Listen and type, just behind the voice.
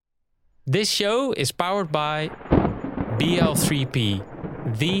This show is powered by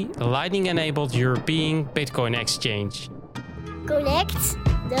BL3P, the Lightning-enabled European Bitcoin exchange. Connect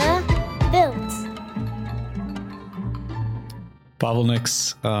the world.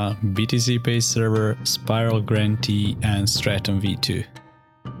 Pavlenex, BTCpay server, Spiral grantee, and Stratum V2.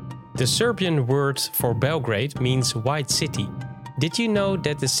 The Serbian word for Belgrade means white city. Did you know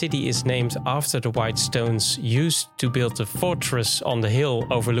that the city is named after the white stones used to build the fortress on the hill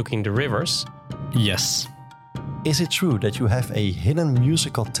overlooking the rivers? Yes. Is it true that you have a hidden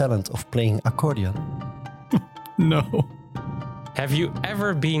musical talent of playing accordion? No. Have you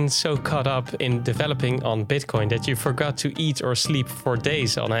ever been so caught up in developing on Bitcoin that you forgot to eat or sleep for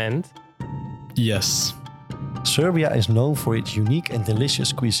days on end? Yes. Serbia is known for its unique and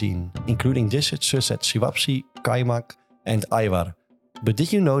delicious cuisine, including dishes such as cevapci, kajmak, and ajvar. But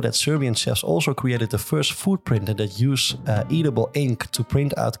did you know that Serbian chefs also created the first food printer that used eatable ink to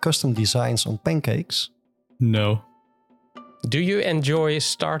print out custom designs on pancakes? No. Do you enjoy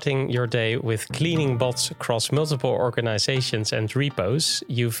starting your day with cleaning bots across multiple organizations and repos?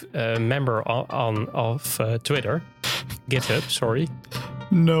 You've a member of Twitter, GitHub, sorry.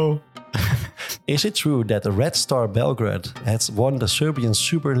 No. Is it true that the Red Star Belgrade has won the Serbian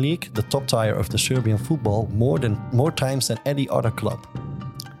Super League, the top tier of the Serbian football, more times than any other club?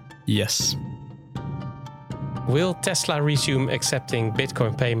 Yes. Will Tesla resume accepting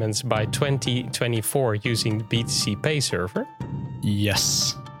Bitcoin payments by 2024 using the BTCpay server?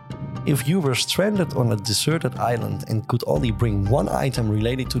 Yes. If you were stranded on a deserted island and could only bring one item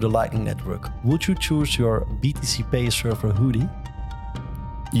related to the Lightning Network, would you choose your BTCpay server hoodie?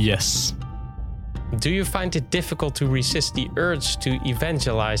 Yes. Do you find it difficult to resist the urge to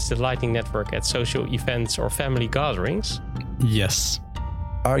evangelize the Lightning Network at social events or family gatherings? Yes.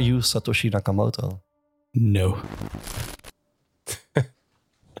 Are you Satoshi Nakamoto? No.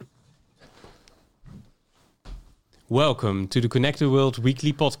 Welcome to the Connect the World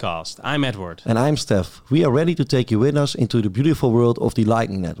weekly podcast. I'm Edward. And I'm Steph. We are ready to take you with us into the beautiful world of the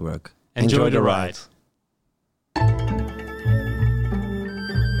Lightning Network. Enjoy the ride.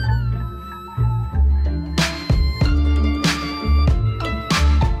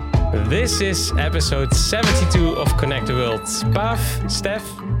 This is episode 72 of Connect the World. Pav, Steph,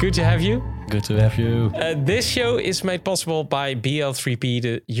 good to have you. Good to have you. This show is made possible by BL3P,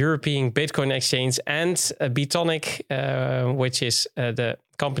 the European Bitcoin exchange, and Bitonic, which is the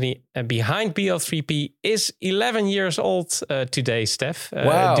company behind BL3P, is 11 years old today, Steph.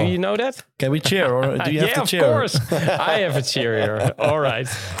 Wow. Do you know that? Can we cheer or do you have to cheer? Yeah, of course. I have a cheer here. All right.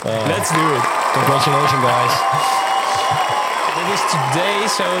 Let's do it. Congratulations, guys. It is today,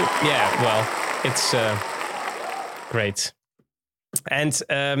 so yeah, well, it's great. And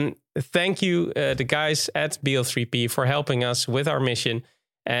thank you, the guys at BL3P, for helping us with our mission.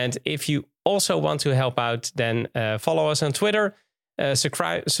 And if you also want to help out, then follow us on Twitter,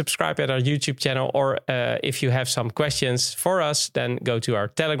 subscribe at our YouTube channel, or if you have some questions for us, then go to our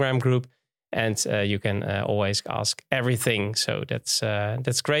Telegram group. And you can always ask everything. So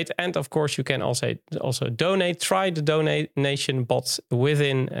that's great. And of course, you can also donate. Try the donation bot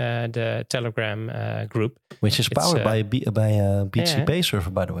within the Telegram group, which is powered by BTCpay server,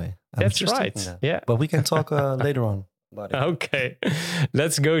 by the way. That's right. Yeah, but we can talk later on about it. Okay,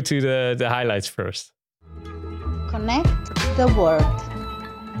 let's go to the highlights first. Connect the world.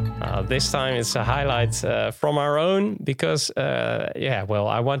 This time it's a highlight from our own because,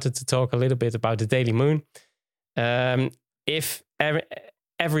 I wanted to talk a little bit about the Daily Moon. If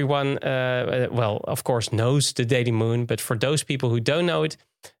everyone, of course, knows the Daily Moon, but for those people who don't know it,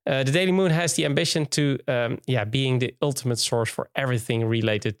 the Daily Moon has the ambition to, being the ultimate source for everything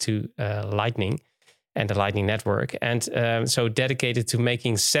related to Lightning and the Lightning Network, and so dedicated to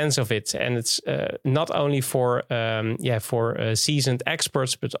making sense of it. And it's not only for seasoned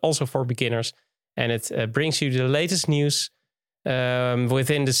experts, but also for beginners. And it brings you the latest news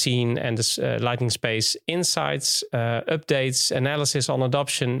within the scene and the Lightning space, insights, updates, analysis on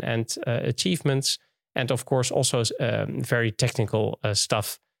adoption and achievements, and of course also very technical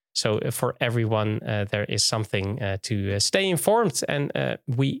stuff. So for everyone, there is something to stay informed, and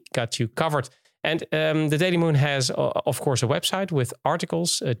we got you covered. And the Daily Moon has, of course, a website with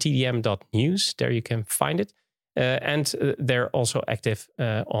articles, tdm.news. There you can find it. And they're also active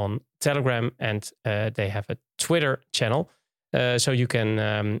on Telegram, and they have a Twitter channel. So you can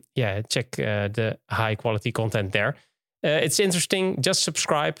check the high quality content there. It's interesting. Just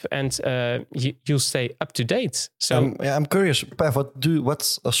subscribe and you'll stay up to date. So I'm curious, Pav, what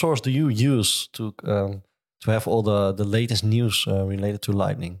source do you use to have all the latest news related to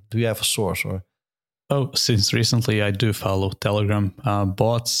Lightning? Do you have a source or? Oh, since recently I do follow Telegram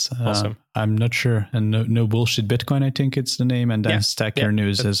bots. Awesome. I'm not sure. And no Bullshit Bitcoin, I think it's the name. And then Stacker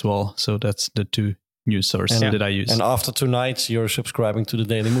News as well. So that's the two news sources that I use. And after tonight, you're subscribing to the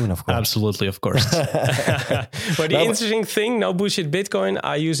Daily Moon, of course. Absolutely, of course. But the interesting thing, no bullshit Bitcoin,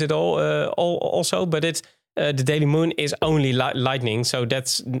 I use it all also, but it's the Daily Moon is only Lightning, so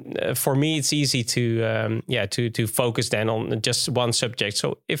that's for me. It's easy to focus then on just one subject.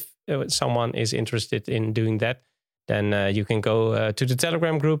 So if someone is interested in doing that, then you can go to the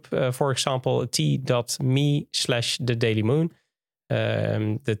Telegram group, for example, t.me/the Daily Moon.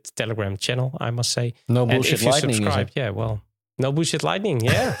 The Telegram channel, I must say. No Bullshit if you Lightning, subscribe, No Bullshit Lightning,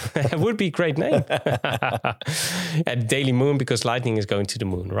 it would be a great name. Daily Moon, because Lightning is going to the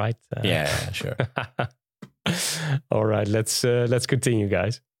moon, right? Sure. All right, let's continue,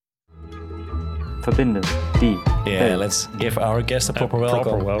 guys. Verbinden die belt. Let's give our guest a proper welcome.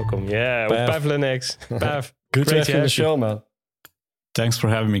 Proper welcome, with Pavlenex. Pav, good to have you on the you. show, man. Thanks for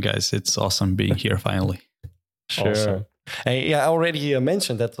having me, guys. It's awesome being here finally. Sure. Awesome. Hey, I already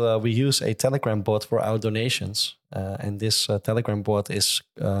mentioned that we use a Telegram bot for our donations. And this Telegram bot is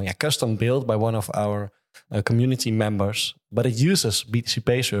custom built by one of our community members. But it uses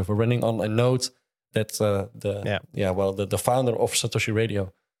BTCpay server running on a node that the founder of Satoshi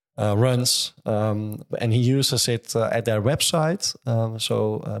Radio runs. And he uses it at their website.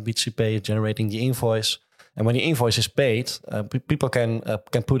 So BTCpay is generating the invoice. And when the invoice is paid, people can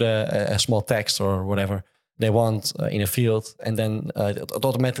put a small text or whatever they want in a field, and then it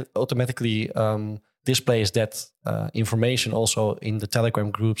automatically displays that information also in the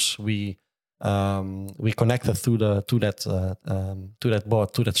Telegram groups we connected to that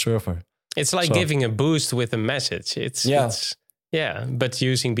bot, to that server. It's like giving a boost with a message. It's but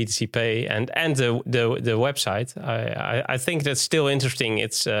using BTCpay and the website, I think that's still interesting.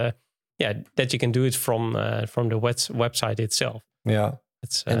 It's that you can do it from the website itself. Yeah.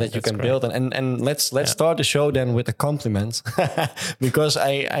 And that you can build and let's start the show then with a compliment, because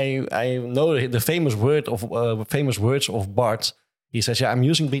I know the famous words of Bart. He says, "I'm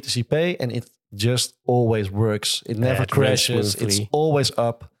using BTCpay and it just always works. It never crashes. It's always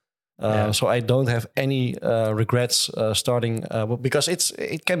up. So I don't have any regrets starting because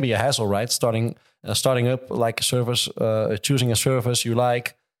it can be a hassle, right? Starting up like a service, choosing a service you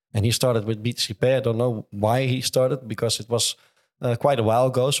like. And he started with BTCpay. I don't know why he started, because it was quite a while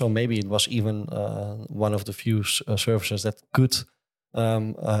ago, so maybe it was even one of the few services that could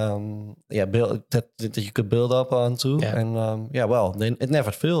build that you could build up onto. And then it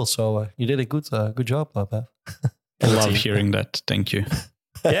never failed. So you did a good job, Pav. I love hearing that. Thank you.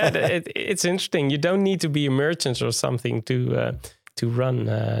 It's interesting. You don't need to be a merchant or something to run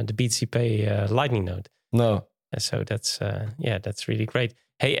the BTCpay Lightning node. No. So that's really great.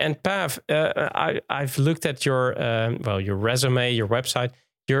 Hey, and Pav, I've looked at your resume, your website.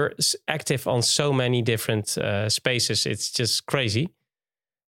 You're active on so many different spaces. It's just crazy.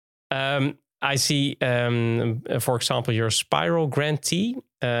 I see, for example, your Spiral grantee,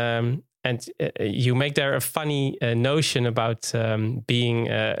 and you make there a funny notion about being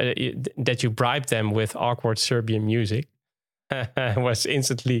that you bribe them with awkward Serbian music. I was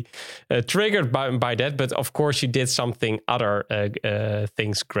instantly triggered by that, but of course you did something other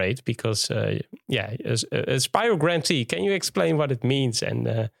things great, because a Spiral grantee. Can you explain what it means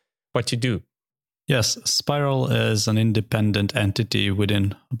and what you do? Yes, Spiral is an independent entity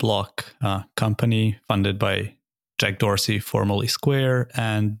within a block company funded by Jack Dorsey, formerly Square,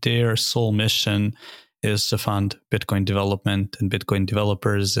 and their sole mission is to fund Bitcoin development and Bitcoin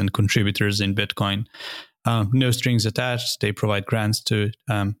developers and contributors in Bitcoin. No strings attached. They provide grants to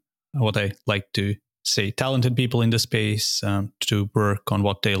what I like to say talented people in the space to work on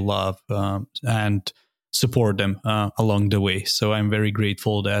what they love and support them along the way. So I'm very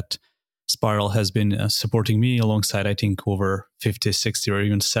grateful that Spiral has been supporting me alongside, I think, over 50, 60 or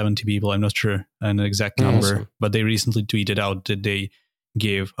even 70 people. I'm not sure an exact number, but they recently tweeted out that they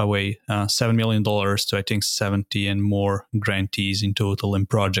gave away $7 million to, I think, 70 and more grantees in total in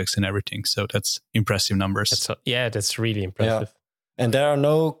projects and everything. So that's impressive numbers. That's really impressive. Yeah. And there are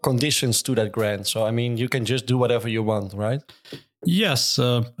no conditions to that grant. So, I mean, you can just do whatever you want, right? Yes.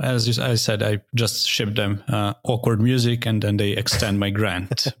 As I said, I just ship them awkward music and then they extend my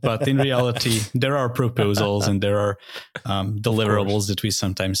grant. But in reality, there are proposals and there are deliverables that we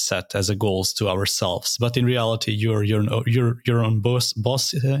sometimes set as a goals to ourselves. But in reality, you're your own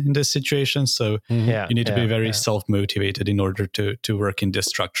boss in this situation. So you need to be very self-motivated in order to work in this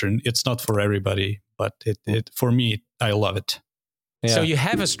structure. And it's not for everybody, but it for me, I love it. So Yeah. you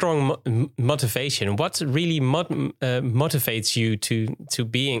have a strong motivation. What really motivates you to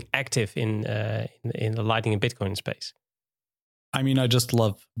being active in the Lightning and Bitcoin space? I mean, I just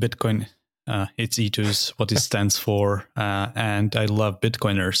love Bitcoin. Its ethos, what it stands for, and I love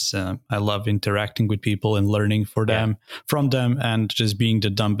Bitcoiners. I love interacting with people and learning from them, and just being the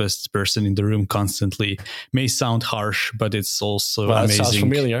dumbest person in the room constantly. May sound harsh, but it's also amazing. It sounds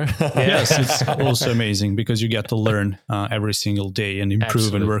familiar. Yes, it's also amazing because you get to learn every single day and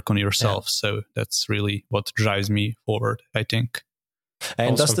improve and work on yourself. Yeah. So that's really what drives me forward, I think.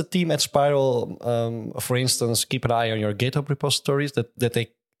 And does the team at Spiral, for instance, keep an eye on your GitHub repositories that they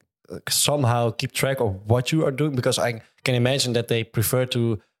somehow keep track of what you are doing? Because I can imagine that they prefer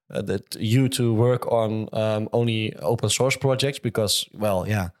to to work on only open source projects because, well,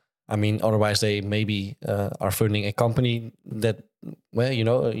 yeah, I mean, otherwise they maybe are funding a company that, well, you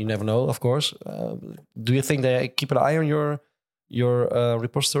know, you never know, of course. Do you think they keep an eye on your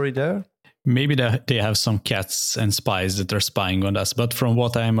repository there? Maybe they have some cats and spies that are spying on us. But from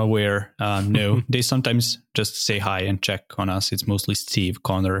what I'm aware, no. They sometimes just say hi and check on us. It's mostly Steve,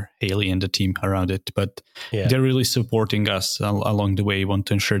 Connor, Haley, and the team around it. But they're really supporting us along the way, want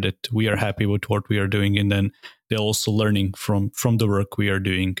to ensure that we are happy with what we are doing. And then they're also learning from the work we are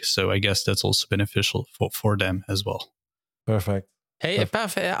doing. So I guess that's also beneficial for them as well. Perfect. Hey,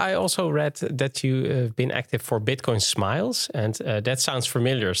 Pav, I also read that you've been active for Bitcoin Smiles, and that sounds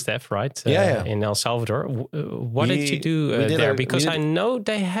familiar, Steph, right? In El Salvador. What did you do there? Because I know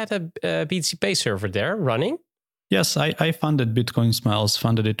they had a BTCpay server there running. Yes, I funded Bitcoin Smiles,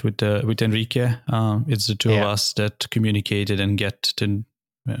 funded it with Enrique. It's the two of us that communicated and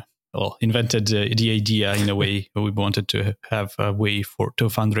invented the idea in a way. We wanted to have a way to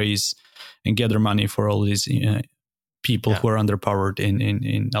fundraise and gather money for all these people who are underpowered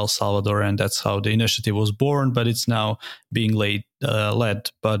in El Salvador, and that's how the initiative was born. But it's now being led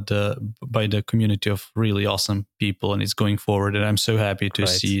by the community of really awesome people, and it's going forward. And I'm so happy to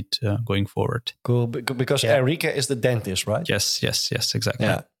see it going forward. Cool, because Enrique is the dentist, right? Yes, exactly.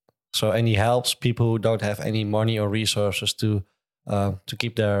 Yeah. So, and he helps people who don't have any money or resources to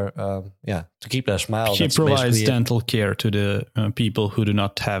keep their smile. He provides dental care to the people who do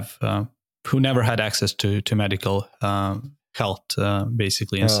not have. Who never had access to medical health,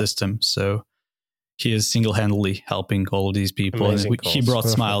 basically, in the system. So he is single-handedly helping all of these people. Amazing and he brought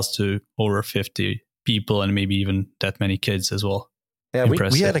smiles to over 50 people and maybe even that many kids as well. Yeah, we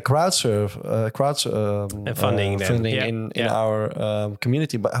had a funding in our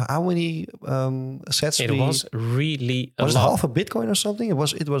community. But how many sets? It was really was it half a Bitcoin or something? It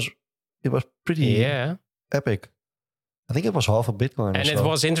was pretty epic. I think it was half a Bitcoin. And it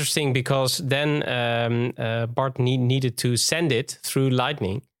was interesting because then Bart needed to send it through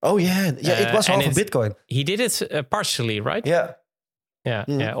Lightning. Oh yeah, it was half a Bitcoin. He did it partially, right? Yeah,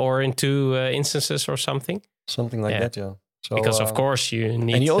 or in two instances or something. Something like that, yeah. So, because of course you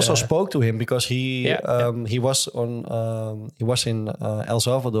need. And he also spoke to him because he was in El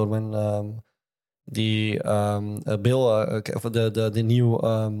Salvador when the bill the new.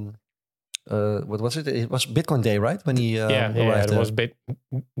 What was it? It was Bitcoin Day, right? When he arrived it was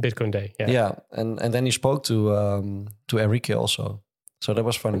Bitcoin Day. Yeah, and then he spoke to Enrique also, so that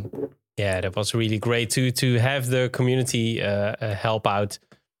was funny. Yeah, that was really great to have the community help out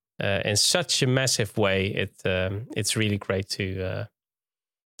in such a massive way. It's really great to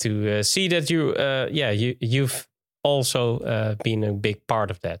see that you've also been a big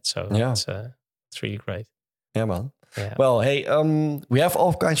part of that. So it's really great. Yeah, man. Yeah. Well, hey, we have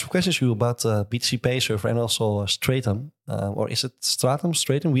all kinds of questions here about BTCpay server and also Stratum, or is it Stratum?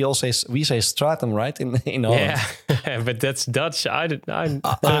 Stratum? We say Stratum, right? In Holland. Yeah, but that's Dutch. I don't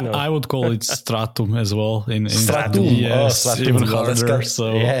know. I would call it Stratum as well. In Stratum, Stratum, even harder.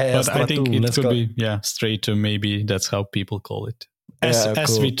 So, but Stratum, I think it could be Stratum. Maybe that's how people call it.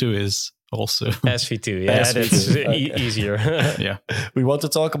 SV2 is. Also SV2, that's easier. Yeah, we want to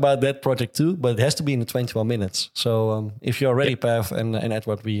talk about that project too, but it has to be in the 21 minutes. So if you're ready, Pav and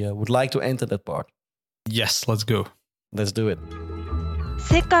Edward, we would like to enter that part. Yes, let's go. Let's do it.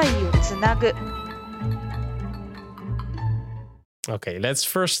 世界をつなぐ Okay, let's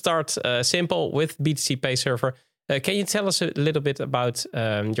first start simple with BTCpay server. Can you tell us a little bit about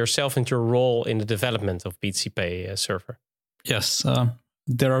yourself and your role in the development of BTCpay server? Yes.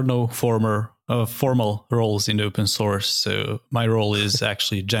 There are no formal roles in open source, so my role is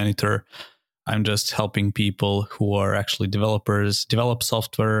actually janitor. I'm just helping people who are actually developers develop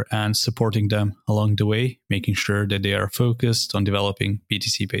software and supporting them along the way, making sure that they are focused on developing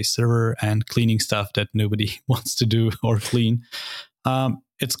BTCpay server and cleaning stuff that nobody wants to do or clean.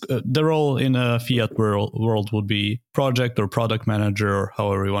 it's the role in a fiat world would be project or product manager or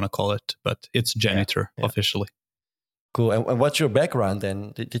however you want to call it, but it's janitor officially. Cool. And what's your background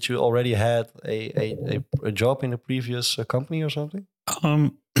then? Did you already had a job in a previous company or something?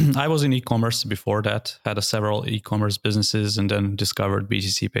 I was in e-commerce before that, had several e-commerce businesses, and then discovered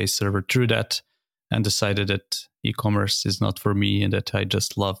BTCpay server through that, and decided that e-commerce is not for me and that I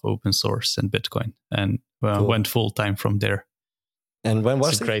just love open source and Bitcoin, and went full time from there. And when was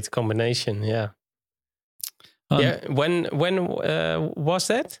it? It's a great combination, yeah. When was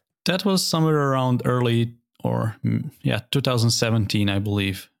that? That was somewhere around 2017, I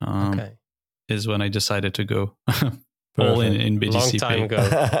believe. Is when I decided to go all in BTCpay. Long time ago.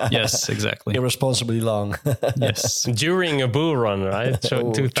 Yes, exactly. Irresponsibly long. Yes. During a bull run, right?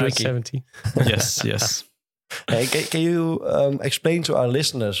 So 2017. Yes. Hey, can you explain to our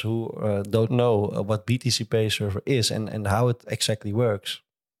listeners who don't know what BTCpay server is and how it exactly works?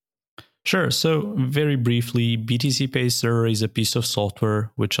 Sure. So very briefly, BTCpay server is a piece of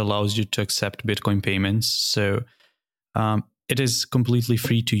software which allows you to accept Bitcoin payments. So it is completely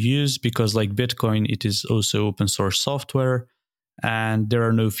free to use because like Bitcoin, it is also open source software. And there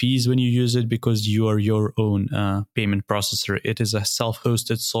are no fees when you use it because you are your own payment processor. It is a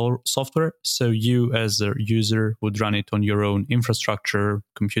self-hosted software. So you as a user would run it on your own infrastructure,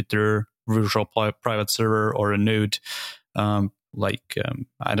 computer, virtual private server, or a node. I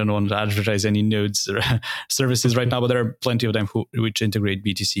don't want to advertise any nodes or services right now, but there are plenty of them which integrate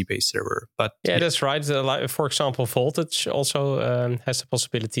BTCpay server. But that's right. For example, Voltage also has the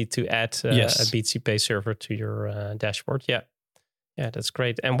possibility to add a BTCpay server to your dashboard. Yeah, that's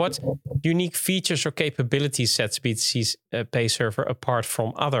great. And what unique features or capabilities sets BTCpay server apart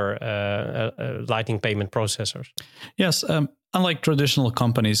from other Lightning payment processors? Yes, unlike traditional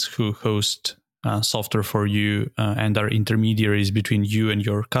companies who host software for you and are intermediaries between you and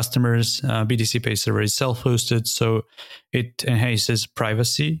your customers, BTCpay server is self-hosted, so it enhances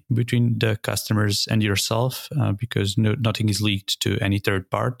privacy between the customers and yourself because nothing is leaked to any third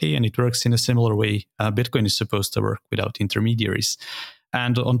party, and it works in a similar way Bitcoin is supposed to work without intermediaries.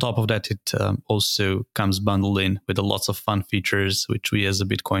 And on top of that, it also comes bundled in with lots of fun features which we as a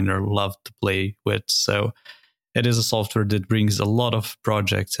Bitcoiner love to play with. So it is a software that brings a lot of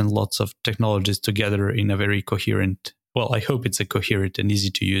projects and lots of technologies together in a very coherent, I hope it's a coherent and easy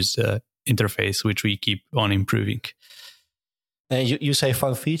to use interface, which we keep on improving. And you say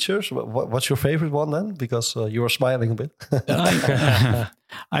fun features. What's your favorite one then? Because you were smiling a bit.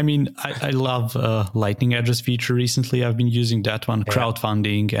 I love Lightning address feature recently. I've been using that one,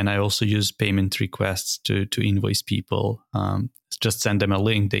 crowdfunding, and I also use payment requests to invoice people. Just send them a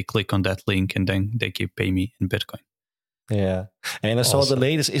link, they click on that link, and then they can pay me in Bitcoin. Yeah. And I saw the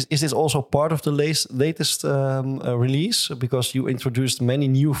latest. Is this also part of the latest release? Because you introduced many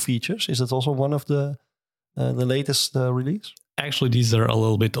new features. Is that also one of the latest release? Actually, these are a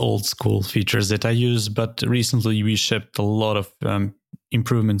little bit old school features that I use, but recently we shipped a lot of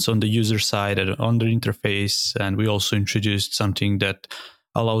improvements on the user side and on the interface. And we also introduced something that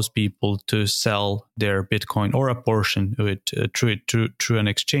allows people to sell their Bitcoin or a portion of it through an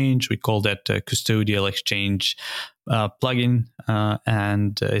exchange. We call that a custodial exchange plugin.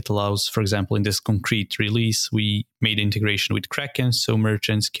 And it allows, for example, in this concrete release, we made integration with Kraken, so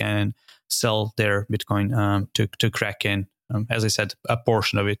merchants can sell their Bitcoin to Kraken. As I said, a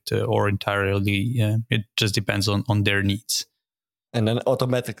portion of it or entirely. It just depends on their needs. And then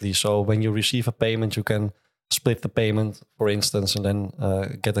automatically, so when you receive a payment, you can split the payment, for instance, and then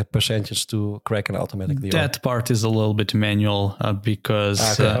get a percentage to Kraken automatically. That part is a little bit manual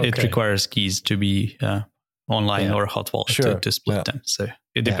because it requires keys to be online or hot wallet to split them. So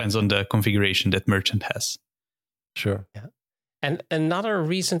it depends on the configuration that merchant has. Sure. Yeah. And another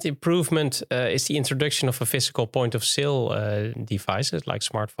recent improvement is the introduction of a physical point of sale devices like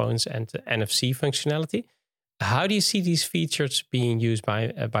smartphones and NFC functionality. How do you see these features being used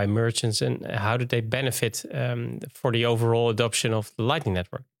by merchants, and how do they benefit for the overall adoption of the Lightning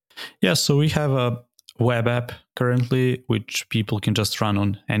Network? Yeah, so we have a web app currently, which people can just run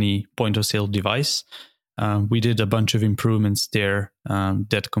on any point of sale device. We did a bunch of improvements there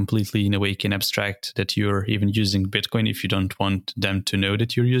that completely, in a way, can abstract that you're even using Bitcoin if you don't want them to know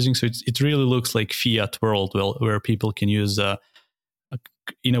that you're using. So it really looks like fiat world where people can use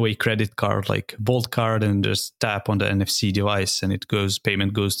in a way, credit card like Vault card and just tap on the NFC device and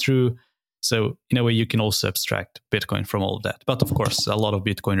payment goes through. So in a way, you can also abstract Bitcoin from all of that. But of course, a lot of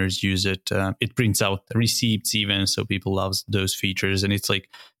Bitcoiners use it. It prints out receipts even, so people love those features. And it's like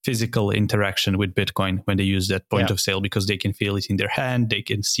physical interaction with Bitcoin when they use that point of sale because they can feel it in their hand, they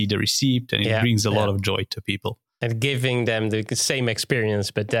can see the receipt, and it brings a lot of joy to people. And giving them the same experience,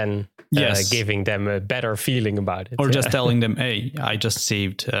 but then giving them a better feeling about it. Or just telling them, hey, I just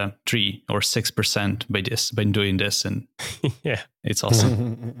saved 3 or 6% by doing this. And it's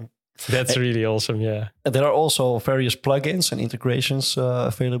awesome. That's really awesome, yeah. And there are also various plugins and integrations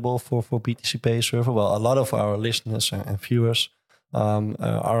available for BTCpay server. Well, a lot of our listeners and viewers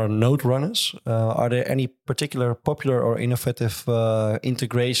are node runners. Are there any particular popular or innovative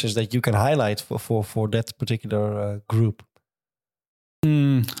integrations that you can highlight for that particular group?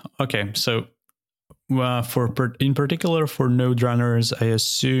 Okay, so in particular for node runners, I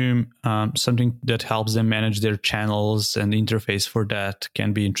assume something that helps them manage their channels and the interface for that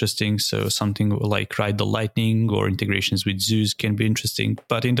can be interesting. So something like Ride the Lightning or integrations with Zeus can be interesting.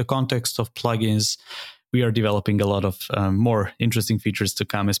 But in the context of plugins, we are developing a lot of more interesting features to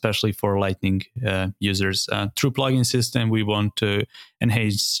come, especially for Lightning users. Through plugin system, we want to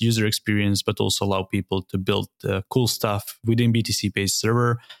enhance user experience, but also allow people to build cool stuff within BTCpay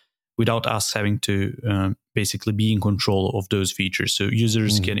server without us having to basically be in control of those features. So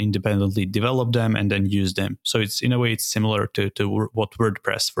users can independently develop them and then use them. So it's in a way, it's similar to what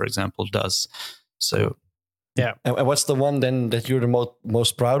WordPress, for example, does. So yeah. And what's the one then that you're the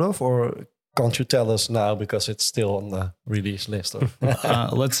most proud of, or can't you tell us now because it's still on the release list?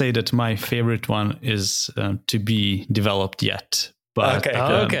 Let's say that my favorite one is to be developed yet. But,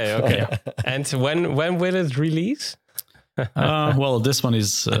 okay. And when will it release? Well, this one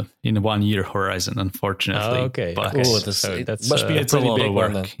is in a 1 year horizon, unfortunately. Okay. But that must be a it's a lot big of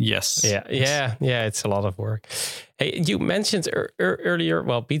work. one. Yes. Yeah. It's a lot of work. Hey, you mentioned earlier,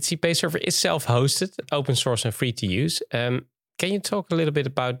 well, BTCpay server is self-hosted, open source and free to use. Can you talk a little bit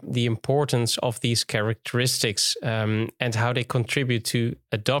about the importance of these characteristics and how they contribute to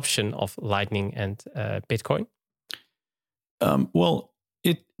adoption of Lightning and Bitcoin? Well,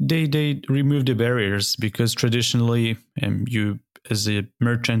 they remove the barriers because traditionally you as a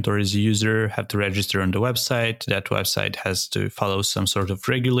merchant or as a user have to register on the website. That website has to follow some sort of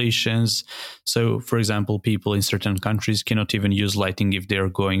regulations. So, for example, people in certain countries cannot even use Lightning if they're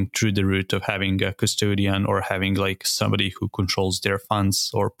going through the route of having a custodian or having like somebody who controls their funds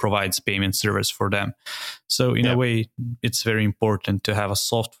or provides payment service for them. So in a way, it's very important to have a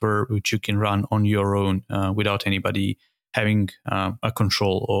software which you can run on your own without anybody having a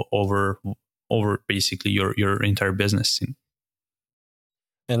control over basically your entire business.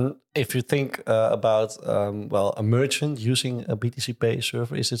 And if you think about a merchant using a BTCpay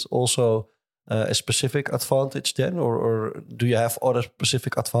server, is it also a specific advantage then, or do you have other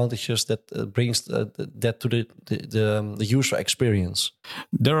specific advantages that brings that to the user experience?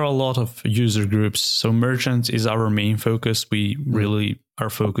 There are a lot of user groups. So merchants is our main focus. We really are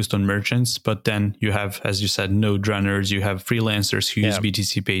focused on merchants, but then you have, as you said, node runners, you have freelancers who use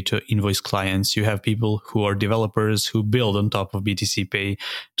BTCpay to invoice clients. You have people who are developers who build on top of BTCpay,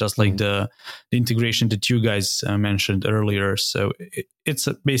 just like the integration that you guys mentioned earlier. So it's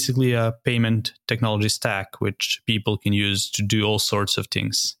basically a payment technology stack, which people can use to do all sorts of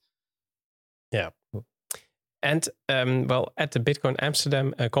things. Yeah. And at the Bitcoin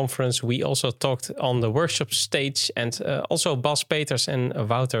Amsterdam conference, we also talked on the workshop stage, and also Bas Peters and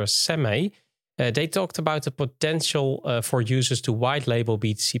Wouter Semme. They talked about the potential for users to white label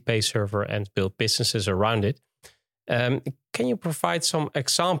BTCpay server and build businesses around it. Can you provide some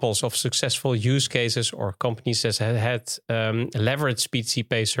examples of successful use cases or companies that had leveraged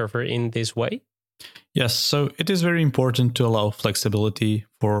BTCpay server in this way? Yes, so it is very important to allow flexibility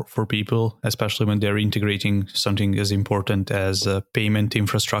for people, especially when they're integrating something as important as a payment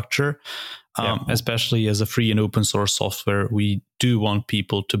infrastructure. Especially as a free and open source software, we do want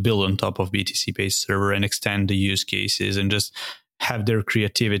people to build on top of BTCpay server and extend the use cases and just have their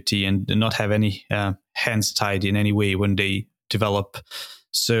creativity and not have any hands tied in any way when they develop.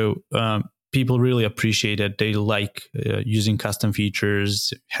 So people really appreciate it. They like using custom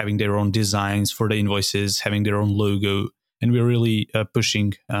features, having their own designs for the invoices, having their own logo. And we're really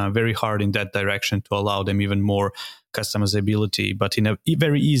pushing very hard in that direction to allow them even more customizability, but in a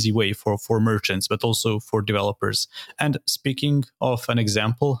very easy way for merchants, but also for developers. And speaking of an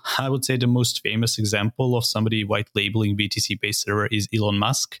example, I would say the most famous example of somebody white labeling BTCpay server is Elon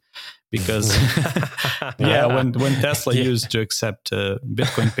Musk. Because when Tesla used to accept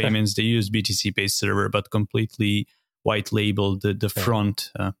Bitcoin payments, they used BTCpay server, but completely white labeled the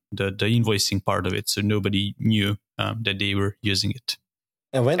front, the invoicing part of it. So nobody knew that they were using it.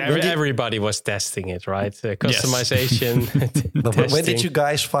 And everybody was testing it, right? Customization. But when did you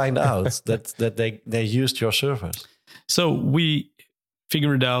guys find out that they used your servers? So we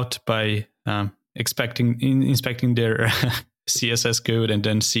figured it out by inspecting their CSS code and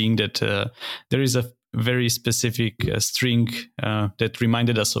then seeing that there is very specific string that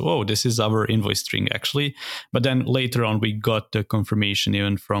reminded us, oh, this is our invoice string actually. But then later on, we got the confirmation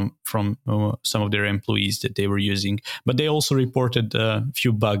even from some of their employees that they were using. But they also reported a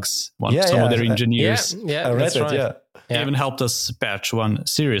few bugs. Some of their engineers I read it, even helped us patch one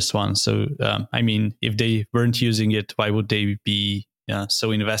serious one. So, I mean, if they weren't using it, why would they be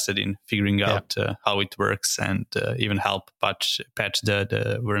so invested in figuring out how it works and even help patch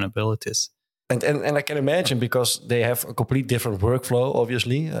the vulnerabilities? And I can imagine, because they have a complete different workflow.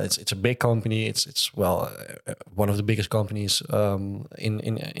 Obviously, it's a big company. It's one of the biggest companies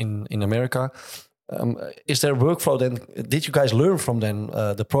in America. Is their workflow then? Did you guys learn from them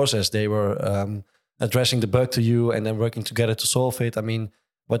the process they were addressing the bug to you and then working together to solve it? I mean,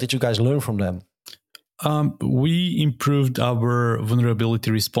 what did you guys learn from them? We improved our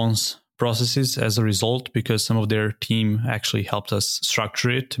vulnerability response processes as a result, because some of their team actually helped us structure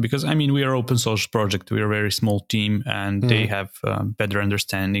it. Because, I mean, we are an open source project. We are a very small team, and they have better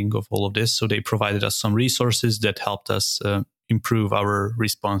understanding of all of this. So they provided us some resources that helped us improve our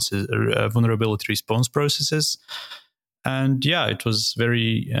responses, vulnerability response processes. And yeah, it was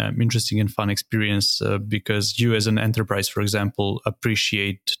very interesting and fun experience because you as an enterprise, for example,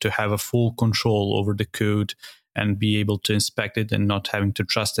 appreciate to have a full control over the code and be able to inspect it and not having to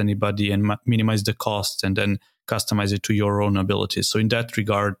trust anybody and minimize the costs and then customize it to your own abilities. So in that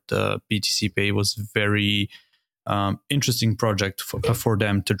regard, BTCpay was very interesting project for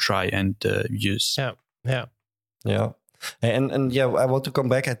them to try and use. Yeah. And yeah, I want to come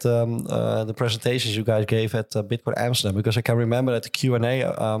back at the presentations you guys gave at Bitcoin Amsterdam, because I can remember at the Q&A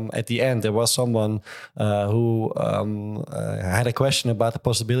at the end, there was someone who had a question about the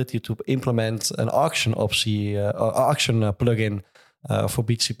possibility to implement an auction plugin for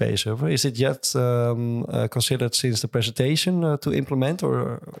BTCpay server. Is it yet considered since the presentation to implement,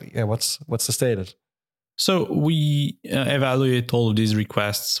 or what's the status? So we evaluate all of these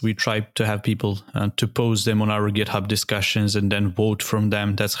requests. We try to have people to post them on our GitHub discussions and then vote from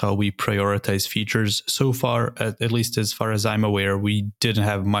them. That's how we prioritize features. So far, at least as far as I'm aware, we didn't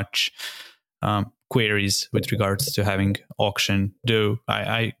have much queries with regards to having auction, though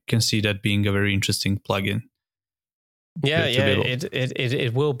I can see that being a very interesting plugin.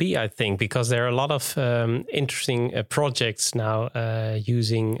 It will be, I think, because there are a lot of interesting projects now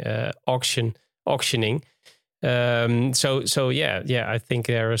using auctioning. I think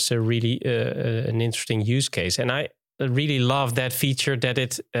there is a really an interesting use case, and I really love that feature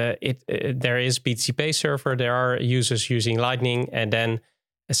that there is BTCpay server, there are users using Lightning, and then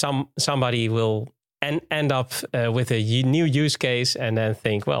somebody will end up with a new use case and then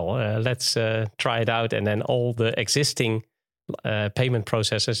think, let's try it out, and then all the existing payment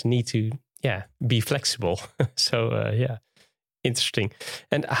processors need to be flexible. Interesting.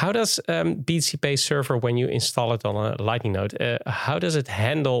 And how does BTCpay server, when you install it on a Lightning node, how does it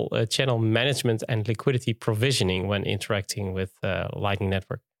handle channel management and liquidity provisioning when interacting with Lightning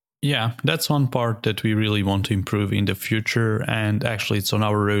Network? Yeah, that's one part that we really want to improve in the future. And actually, it's on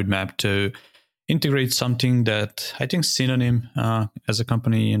our roadmap to integrate something that I think Synonym as a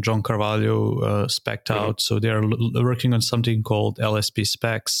company and John Carvalho spec'd out. So they're working on something called LSP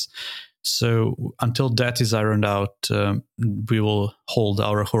specs. So until that is ironed out, we will hold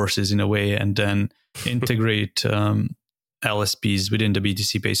our horses in a way and then integrate LSPs within the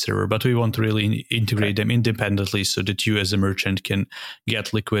BTCpay server. But we want to really integrate them independently so that you as a merchant can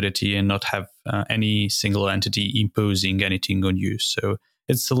get liquidity and not have any single entity imposing anything on you. So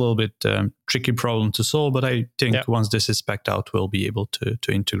it's a little bit tricky problem to solve, but I think once this is spec'd out, we'll be able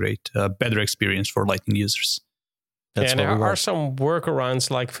to integrate a better experience for Lightning users. And there are some workarounds,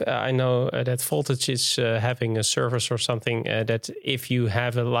 like I know that Voltage is having a service or something that if you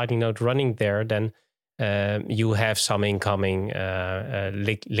have a Lightning node running there, then you have some incoming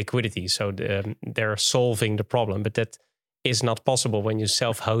liquidity. So they're solving the problem, but that is not possible when you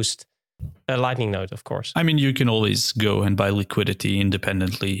self-host a Lightning node, of course. I mean, you can always go and buy liquidity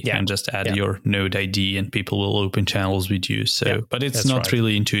independently and just add your node ID and people will open channels with you. So, but it's not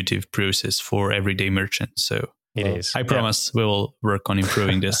really intuitive process for everyday merchants. So it is. I promise we will work on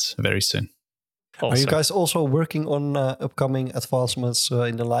improving this very soon. Are you guys also working on upcoming advancements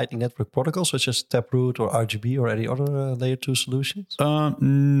in the Lightning Network protocol, such as Taproot or RGB or any other layer 2 solutions?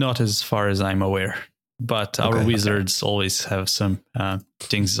 Not as far as I'm aware. But our wizards always have some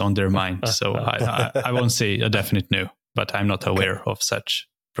things on their mind. So I won't say a definite no, but I'm not aware of such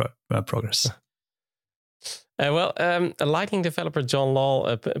progress. A Lightning developer, John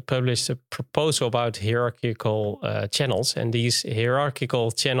Law, published a proposal about hierarchical channels. And these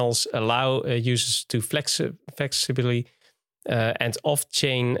hierarchical channels allow users to flexibly and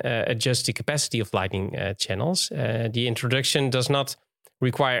off-chain adjust the capacity of Lightning channels. The introduction does not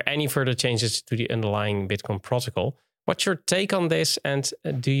require any further changes to the underlying Bitcoin protocol. What's your take on this? And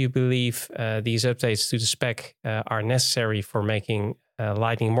do you believe these updates to the spec are necessary for making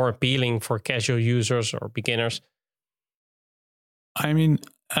Lightning more appealing for casual users or beginners? I mean,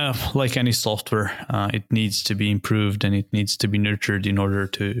 like any software, it needs to be improved and it needs to be nurtured in order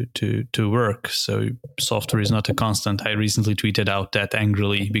to work. So software is not a constant. I recently tweeted out that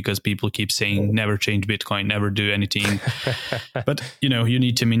angrily because people keep saying never change Bitcoin, never do anything. But you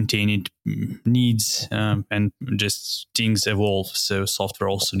need to maintain it needs and just things evolve. So software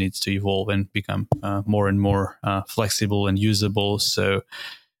also needs to evolve and become more and more flexible and usable. So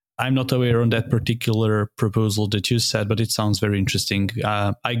I'm not aware on that particular proposal that you said, but it sounds very interesting.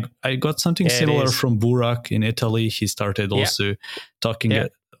 I got something similar from Burak in Italy. He started also talking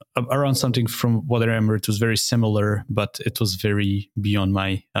around something from what I remember. It was very similar, but it was very beyond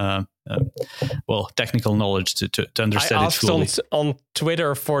my technical knowledge to understand it fully. I asked on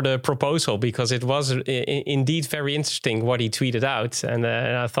Twitter for the proposal because it was indeed very interesting what he tweeted out. And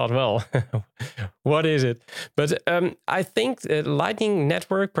I thought, well, what is it? But I think Lightning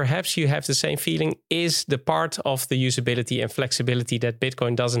Network, perhaps you have the same feeling, is the part of the usability and flexibility that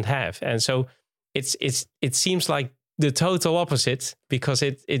Bitcoin doesn't have. And so it seems like the total opposite because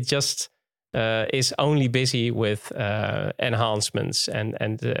it just is only busy with enhancements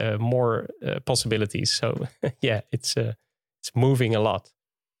and more possibilities. So it's moving a lot.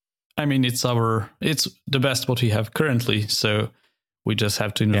 I mean, it's the best what we have currently. So we just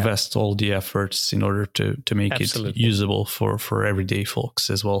have to invest all the efforts in order to make it usable for everyday folks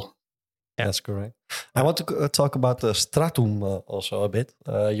as well. Yeah. That's correct. I want to talk about the Stratum also a bit.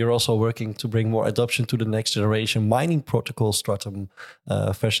 You're also working to bring more adoption to the next generation mining protocol Stratum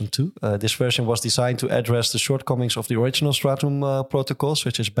version 2. This version was designed to address the shortcomings of the original Stratum protocol,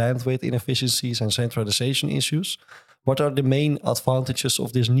 such as bandwidth inefficiencies and centralization issues. What are the main advantages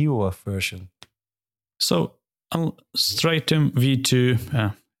of this newer version? So Stratum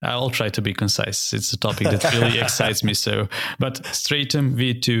V2... I'll try to be concise. It's a topic that really excites me. But Stratum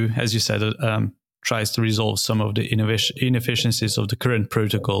V2, as you said, tries to resolve some of the inefficiencies of the current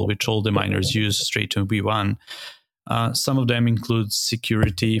protocol, which all the miners use. Stratum V1. Some of them include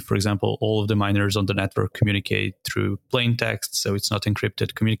security. For example, all of the miners on the network communicate through plain text, so it's not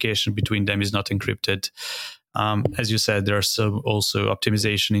encrypted. Communication between them is not encrypted. As you said, there are some also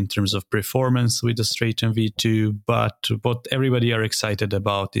optimization in terms of performance with the Stratum V2, but what everybody are excited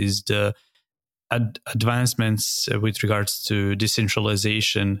about is the advancements with regards to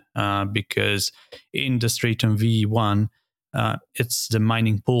decentralization, because in the Stratum V1, it's the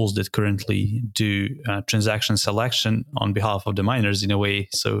mining pools that currently do transaction selection on behalf of the miners in a way,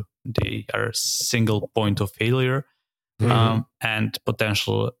 so they are a single point of failure. And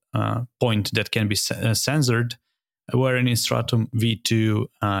potential point that can be censored, wherein in Stratum V2,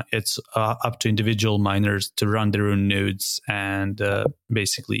 it's up to individual miners to run their own nodes and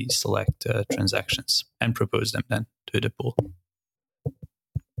basically select transactions and propose them then to the pool.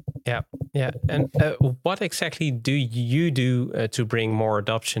 Yeah. And what exactly do you do to bring more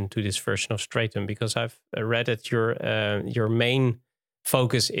adoption to this version of Stratum? Because I've read that your main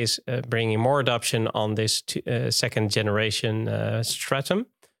focus is bringing more adoption on this second generation Stratum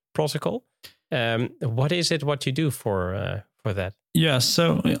protocol. What is it? What you do for that? Yeah,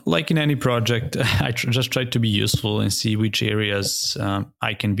 so like in any project, I just try to be useful and see which areas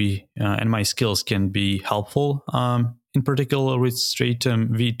I can be and my skills can be helpful. In particular, with Stratum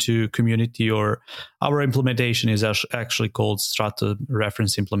V2 community, or our implementation is actually called Stratum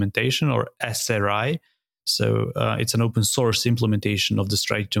Reference Implementation, or SRI. So it's an open source implementation of the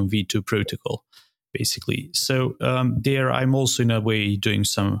Stratum V2 protocol, basically. So there I'm also in a way doing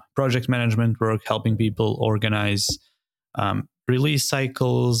some project management work, helping people organize release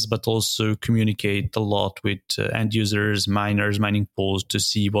cycles, but also communicate a lot with end users, miners, mining pools to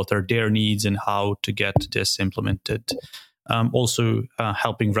see what are their needs and how to get this implemented. Also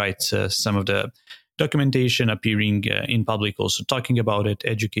helping write some of the documentation, appearing in public, also talking about it,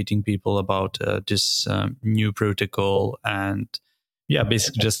 educating people about this new protocol, and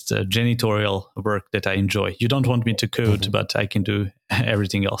basically just janitorial work that I enjoy. You don't want me to code, but I can do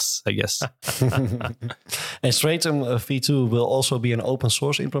everything else, I guess. And Stratum V2 will also be an open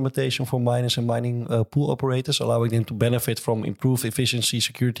source implementation for miners and mining pool operators, allowing them to benefit from improved efficiency,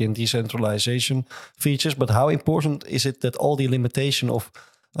 security, and decentralization features. But how important is it that all the limitation of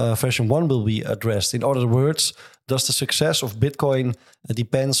version 1 will be addressed? In other words, does the success of Bitcoin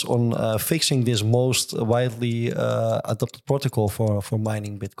depends on fixing this most widely adopted protocol for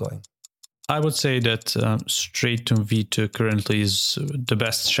mining Bitcoin? I would say that straight to V2 currently is the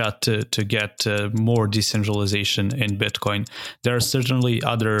best shot to get more decentralization in Bitcoin. There are certainly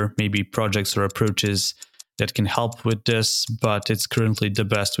other maybe projects or approaches that can help with this, but it's currently the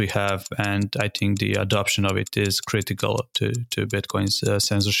best we have. And I think the adoption of it is critical to Bitcoin's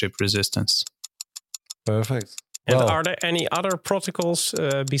censorship resistance. Perfect. And Well, are there any other protocols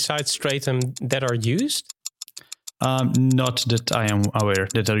besides Stratum that are used? Not that I am aware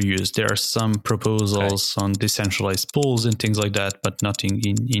that are used. There are some proposals on decentralized pools and things like that, but nothing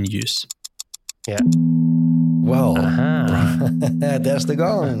in use. Yeah. well, Aha. there's the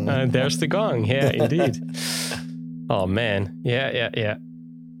gong. There's the gong. Yeah, indeed. Oh, man. Yeah.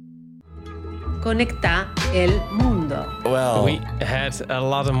 Conecta el mundo. Well, We had a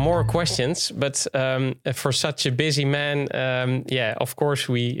lot of more questions, but for such a busy man, of course,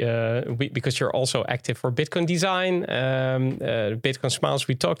 we because you're also active for Bitcoin Design, Bitcoin Smiles,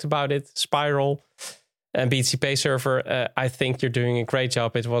 we talked about it, Spiral, and BTCpay server. I think you're doing a great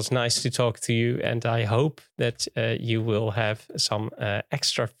job. It was nice to talk to you, and I hope that you will have some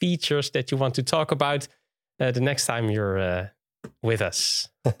extra features that you want to talk about the next time you're with us.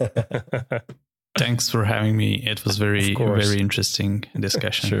 Thanks for having me. It was very interesting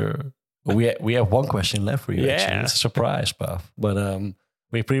discussion. sure. We have one question left for you. Yeah. Actually. It's a surprise, Pav. But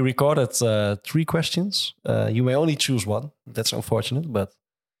we pre-recorded 3 questions. You may only choose one. That's unfortunate, but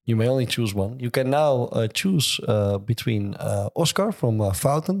you may only choose one. You can now choose between Oscar from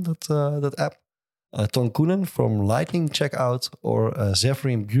Fountain, that app, Ton Koenen from Lightning Checkout, or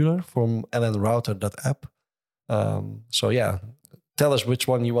Zephyrin Bueller from LNRouter, that app. So yeah, tell us which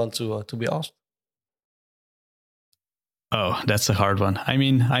one you want to be asked. Oh, that's a hard one. I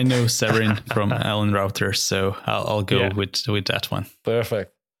mean, I know Severin from LNRouter, so I'll go with that one.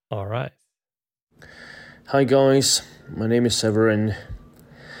 Perfect. All right. Hi guys, my name is Severin.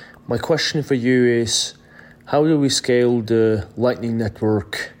 My question for you is, how do we scale the Lightning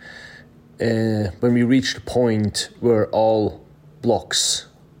Network when we reach the point where all blocks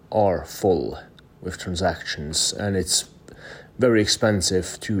are full with transactions and it's very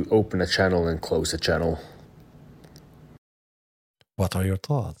expensive to open a channel and close a channel? What are your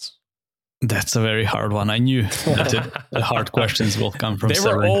thoughts? That's a very hard one. I knew that the hard questions will come from They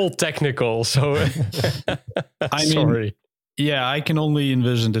were Severin. all technical, so I mean, sorry. Yeah, I can only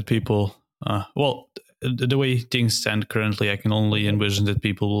envision that people, the way things stand currently, I can only envision that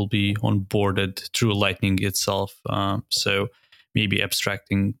people will be onboarded through Lightning itself. So maybe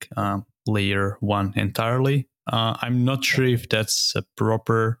abstracting layer 1 entirely. I'm not sure if that's a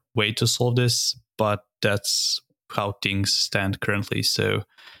proper way to solve this, but that's how things stand currently. So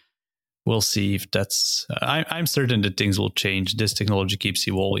we'll see if that's. I'm certain that things will change. This technology keeps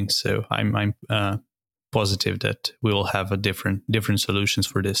evolving, so I'm positive that we will have a different solutions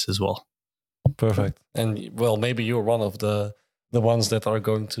for this as well. Perfect. And well, maybe you're one of the ones that are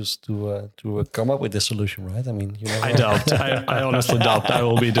going to come up with this solution, right? I mean, I doubt. I honestly doubt I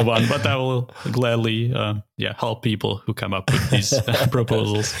will be the one, but I will gladly help people who come up with these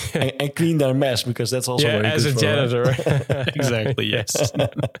proposals and clean their mess, because that's also very as good a for, janitor. Right? Exactly. Yes.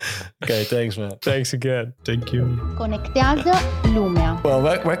 Okay, thanks, man. Thanks again. Thank you. Conectează lumea. Well,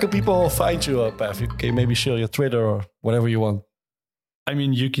 where can people find you, Pav? You can maybe share your Twitter or whatever you want. I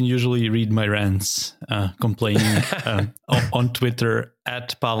mean, you can usually read my rants complaining on Twitter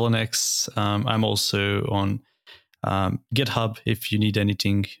at Pavlenex. I'm also on GitHub. If you need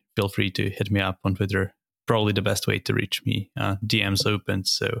anything, feel free to hit me up on Twitter. Probably the best way to reach me. DM's open,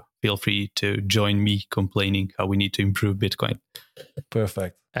 so feel free to join me complaining how we need to improve Bitcoin.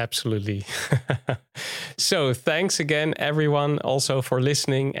 Perfect. Absolutely. So thanks again, everyone, also for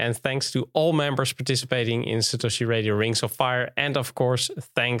listening. And thanks to all members participating in Satoshi Radio Rings of Fire. And of course,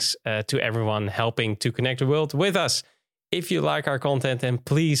 thanks to everyone helping to connect the world with us. If you like our content, then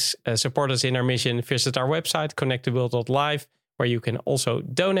please support us in our mission. Visit our website, connecttheworld.live, where you can also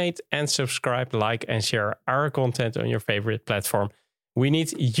donate and subscribe, like, and share our content on your favorite platform. We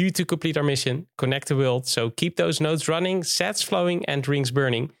need you to complete our mission, connect the world. So keep those nodes running, sats flowing, and rings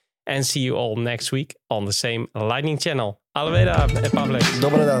burning. And see you all next week on the same Lightning channel. Alveda, Pavlenex.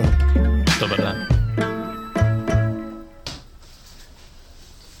 Dobar dan. Dobar dan.